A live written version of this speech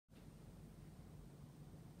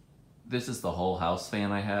This is the whole house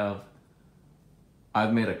fan I have.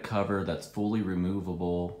 I've made a cover that's fully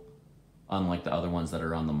removable, unlike the other ones that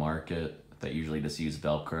are on the market that usually just use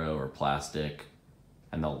Velcro or plastic,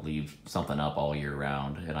 and they'll leave something up all year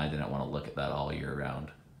round, and I didn't want to look at that all year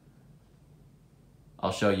round.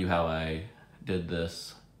 I'll show you how I did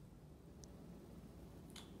this.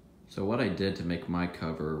 So what I did to make my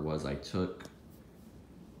cover was I took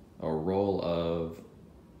a roll of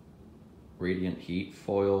radiant heat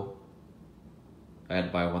foil. I had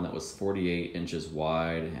to buy one that was 48 inches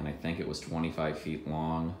wide and I think it was 25 feet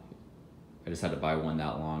long. I just had to buy one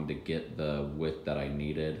that long to get the width that I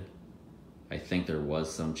needed. I think there was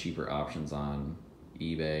some cheaper options on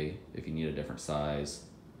eBay if you need a different size.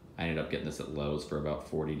 I ended up getting this at Lowe's for about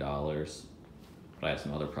 $40, but I have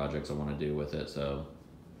some other projects I want to do with it, so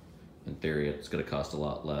in theory it's going to cost a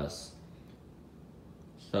lot less.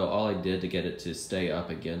 So all I did to get it to stay up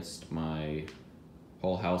against my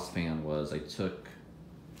whole house fan was I took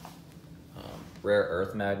rare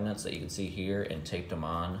earth magnets that you can see here and taped them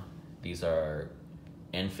on. These are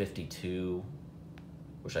N52,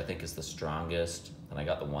 which I think is the strongest, and I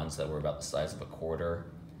got the ones that were about the size of a quarter.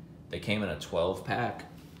 They came in a 12 pack.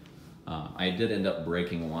 I did end up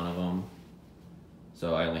breaking one of them,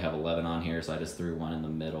 so I only have 11 on here, so I just threw one in the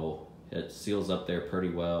middle. It seals up there pretty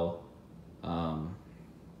well. I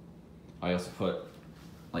also put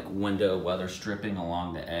like window weather stripping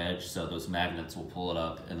along the edge, so those magnets will pull it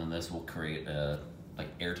up, and then this will create a like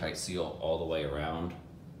airtight seal all the way around.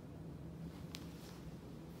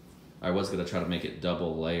 I was gonna try to make it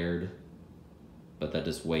double layered, but that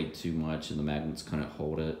just weighed too much and the magnets couldn't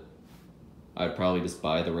hold it. I'd probably just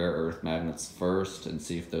buy the rare earth magnets first and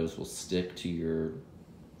see if those will stick to your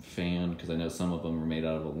fan, because I know some of them are made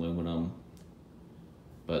out of aluminum,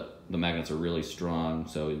 but the magnets are really strong,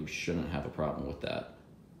 so you shouldn't have a problem with that.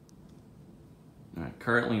 All right,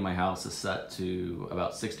 currently my house is set to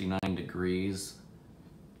about 69 degrees,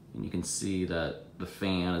 and you can see that the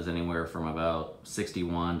fan is anywhere from about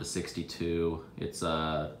 61 to 62. It's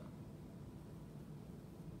I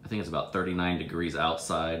think it's about 39 degrees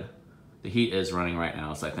outside. The heat is running right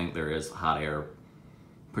now, so I think there is hot air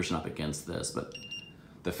pushing up against this, but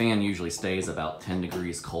the fan usually stays about 10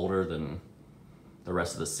 degrees colder than the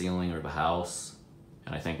rest of the ceiling or the house,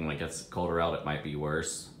 and I think when it gets colder out it might be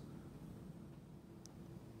worse.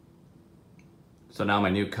 So now my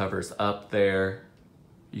new cover's up there.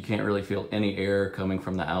 You can't really feel any air coming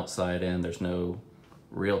from the outside in. There's no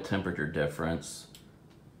real temperature difference.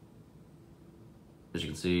 As you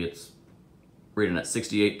can see, it's reading at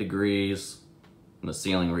 68 degrees, and the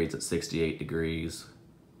ceiling reads at 68 degrees.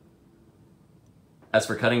 As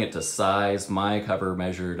for cutting it to size, my cover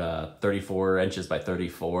measured 34 inches by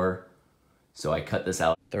 34. So I cut this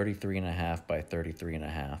out 33.5 by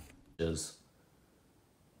 33.5 inches.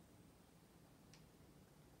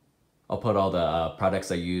 I'll put all the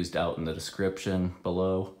products I used out in the description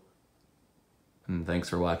below. And thanks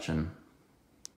for watching.